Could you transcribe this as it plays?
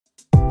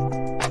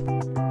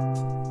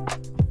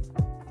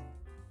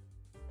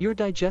Your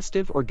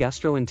digestive or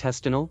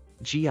gastrointestinal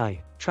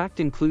 (GI) tract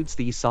includes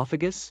the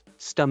esophagus,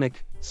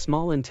 stomach,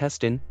 small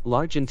intestine,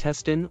 large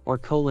intestine or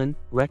colon,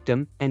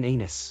 rectum, and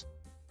anus.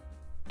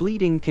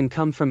 Bleeding can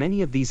come from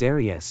any of these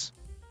areas.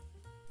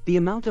 The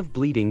amount of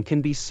bleeding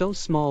can be so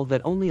small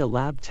that only a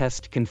lab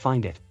test can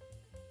find it.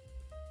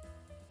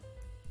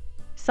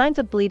 Signs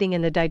of bleeding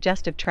in the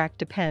digestive tract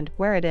depend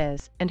where it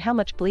is and how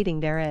much bleeding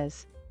there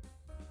is.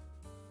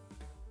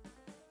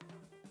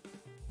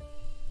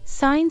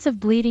 Signs of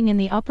bleeding in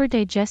the upper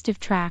digestive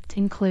tract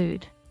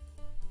include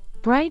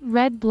bright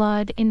red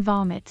blood in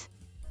vomit,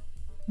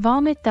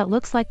 vomit that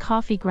looks like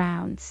coffee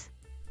grounds,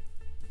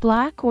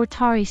 black or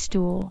tarry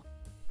stool,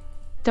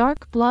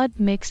 dark blood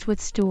mixed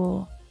with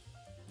stool.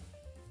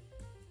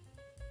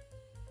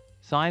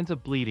 Signs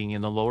of bleeding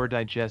in the lower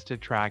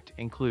digestive tract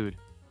include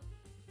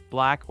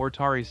black or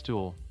tarry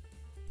stool,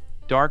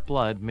 dark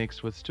blood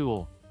mixed with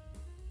stool,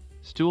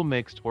 stool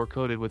mixed or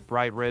coated with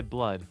bright red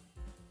blood.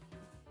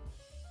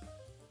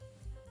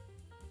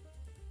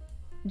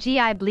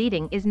 GI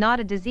bleeding is not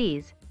a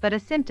disease, but a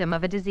symptom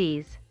of a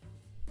disease.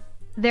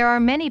 There are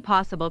many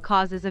possible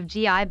causes of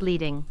GI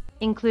bleeding,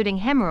 including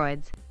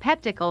hemorrhoids,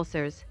 peptic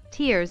ulcers,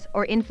 tears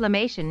or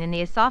inflammation in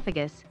the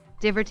esophagus,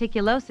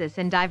 diverticulosis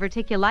and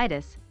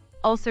diverticulitis,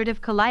 ulcerative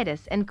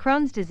colitis and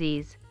Crohn's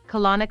disease,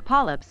 colonic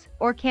polyps,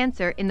 or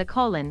cancer in the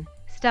colon,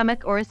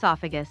 stomach or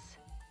esophagus.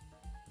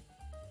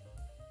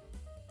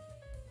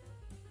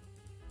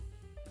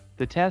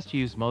 The test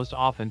used most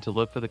often to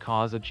look for the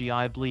cause of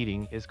GI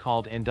bleeding is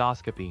called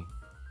endoscopy.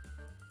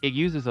 It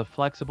uses a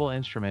flexible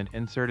instrument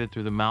inserted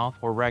through the mouth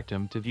or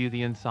rectum to view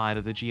the inside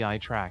of the GI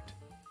tract.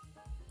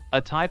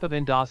 A type of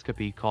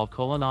endoscopy called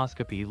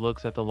colonoscopy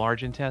looks at the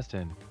large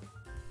intestine.